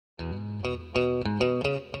Hello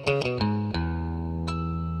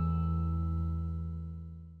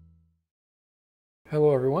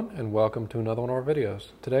everyone, and welcome to another one of our videos.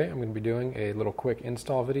 Today I'm going to be doing a little quick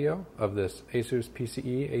install video of this ASUS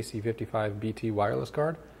PCE-AC55BT wireless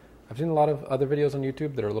card. I've seen a lot of other videos on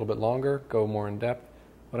YouTube that are a little bit longer, go more in depth.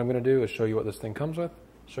 What I'm going to do is show you what this thing comes with,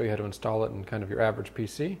 show you how to install it in kind of your average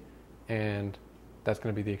PC, and that's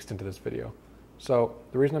going to be the extent of this video. So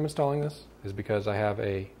the reason I'm installing this is because I have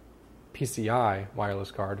a PCI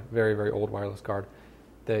wireless card, very, very old wireless card,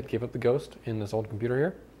 that gave up the ghost in this old computer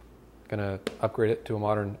here. Going to upgrade it to a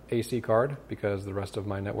modern AC card because the rest of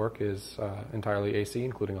my network is entirely AC,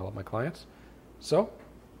 including all of my clients. So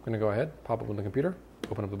I'm going to go ahead, pop open the computer,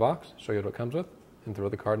 open up the box, show you what it comes with, and throw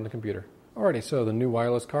the card in the computer. Alrighty, so the new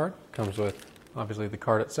wireless card comes with obviously the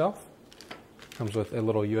card itself, comes with a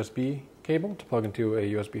little USB cable to plug into a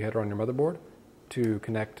USB header on your motherboard to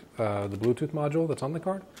connect the Bluetooth module that's on the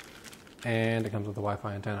card, and it comes with a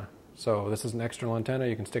Wi-Fi antenna. So this is an external antenna.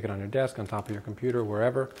 You can stick it on your desk, on top of your computer,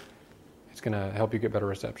 wherever. It's going to help you get better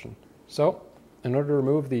reception. So in order to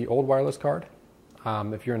remove the old wireless card,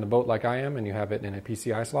 if you're in the boat like I am and you have it in a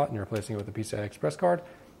PCI slot and you're replacing it with a PCI Express card,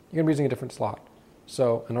 you're going to be using a different slot.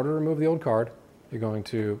 So in order to remove the old card, you're going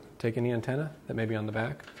to take any antenna that may be on the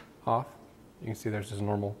back off. You can see there's this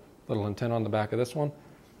normal little antenna on the back of this one.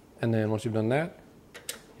 And then once you've done that,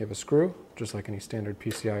 you have a screw, just like any standard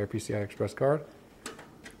PCI or PCI Express card. I'm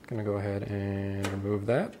going to go ahead and remove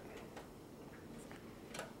that.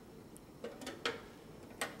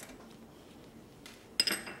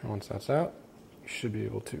 Once that's out, you should be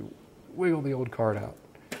able to wiggle the old card out.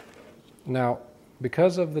 Now,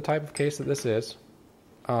 because of the type of case that this is,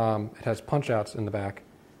 it has punch outs in the back.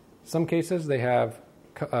 Some cases they have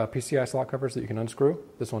PCI slot covers that you can unscrew.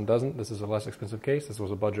 This one doesn't. This is a less expensive case. This was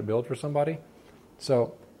a budget build for somebody.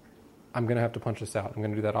 So I'm going to have to punch this out. I'm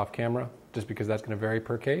going to do that off camera just because that's going to vary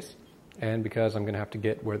per case and because I'm going to have to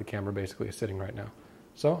get where the camera basically is sitting right now.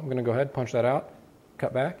 So I'm going to go ahead, punch that out,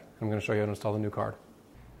 cut back, and I'm going to show you how to install the new card.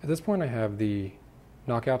 At this point I have the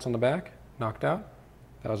knockouts on the back knocked out.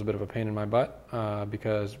 That was a bit of a pain in my butt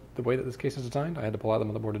because the way that this case is designed, I had to pull out the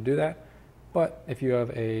motherboard to do that. But if you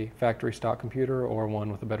have a factory stock computer or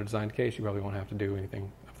one with a better designed case, you probably won't have to do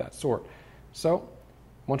anything of that sort. So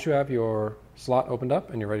once you have your slot opened up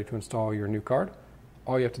and you're ready to install your new card,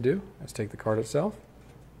 all you have to do is take the card itself,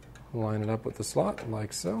 line it up with the slot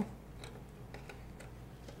like so,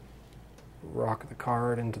 rock the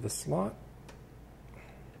card into the slot,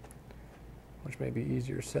 which may be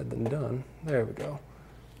easier said than done. There we go.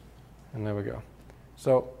 And there we go.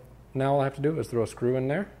 So now all I have to do is throw a screw in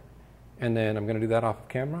there, and then I'm going to do that off of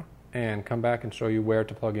camera and come back and show you where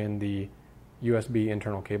to plug in the USB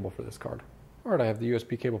internal cable for this card. Alright, I have the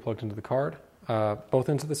USB cable plugged into the card. Both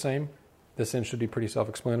ends are the same. This end should be pretty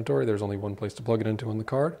self-explanatory. There's only one place to plug it into on the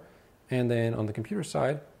card. And then on the computer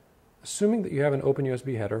side, assuming that you have an open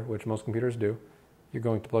USB header, which most computers do, you're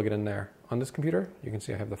going to plug it in there. On this computer, you can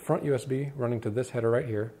see I have the front USB running to this header right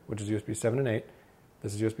here, which is USB 7 and 8.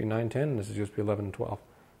 This is USB 9, 10, and this is USB 11 and 12.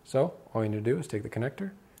 So all you need to do is take the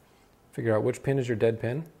connector, figure out which pin is your dead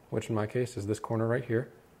pin, which in my case is this corner right here,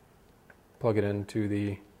 plug it into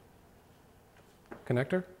the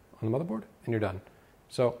connector on the motherboard, and you're done.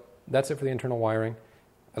 So that's it for the internal wiring.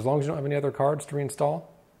 As long as you don't have any other cards to reinstall,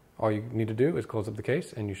 all you need to do is close up the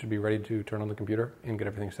case, and you should be ready to turn on the computer and get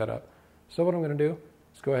everything set up. So what I'm going to do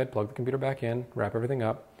is go ahead, plug the computer back in, wrap everything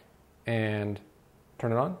up, and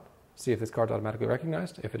turn it on. See if this card's automatically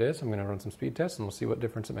recognized. If it is, I'm going to run some speed tests and we'll see what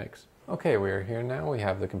difference it makes. Okay, we are here now. We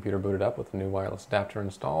have the computer booted up with the new wireless adapter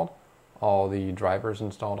installed. All the drivers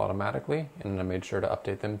installed automatically, and I made sure to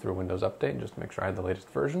update them through Windows Update just to make sure I had the latest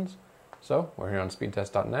versions. So we're here on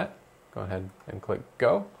speedtest.net. Go ahead and click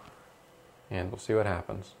go, and we'll see what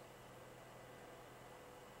happens.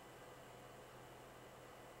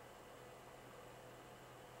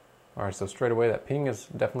 Alright, so straight away that ping is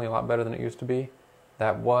definitely a lot better than it used to be.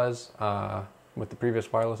 That was, with the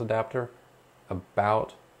previous wireless adapter,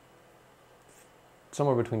 about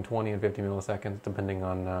somewhere between 20 and 50 milliseconds, depending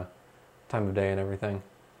on time of day and everything.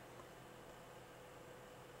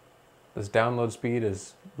 This download speed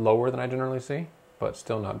is lower than I generally see, but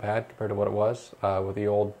still not bad compared to what it was. With the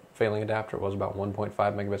old failing adapter, it was about 1.5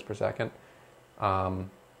 megabits per second. You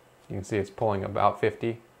can see it's pulling about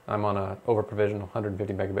 50. I'm on a over provision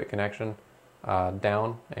 150 megabit connection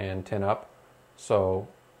down and 10 up. So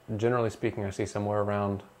generally speaking, I see somewhere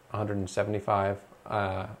around 175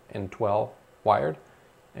 and 12 wired,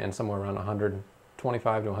 and somewhere around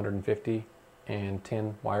 125 to 150 and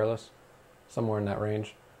 10 wireless, somewhere in that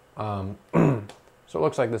range. So it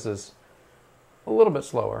looks like this is a little bit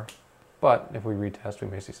slower but if we retest, we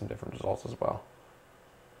may see some different results as well.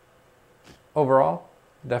 Overall,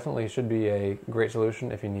 definitely should be a great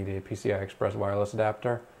solution if you need a PCI Express wireless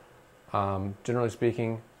adapter. Generally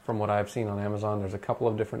speaking, from what I've seen on Amazon, there's a couple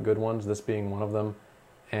of different good ones, this being one of them,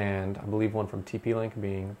 and I believe one from TP-Link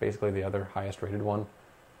being basically the other highest rated one.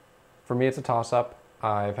 For me, it's a toss-up.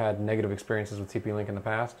 I've had negative experiences with TP-Link in the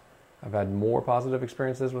past. I've had more positive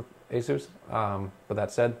experiences with ASUS, but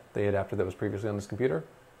that said, the adapter that was previously on this computer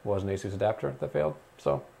was an ASUS adapter that failed,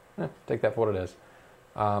 so take that for what it is.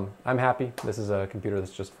 I'm happy. This is a computer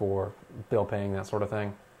that's just for bill paying, that sort of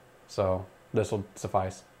thing, so this will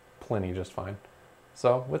suffice plenty just fine.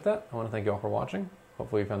 So with that, I want to thank you all for watching.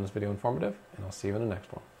 Hopefully you found this video informative, and I'll see you in the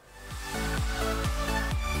next one.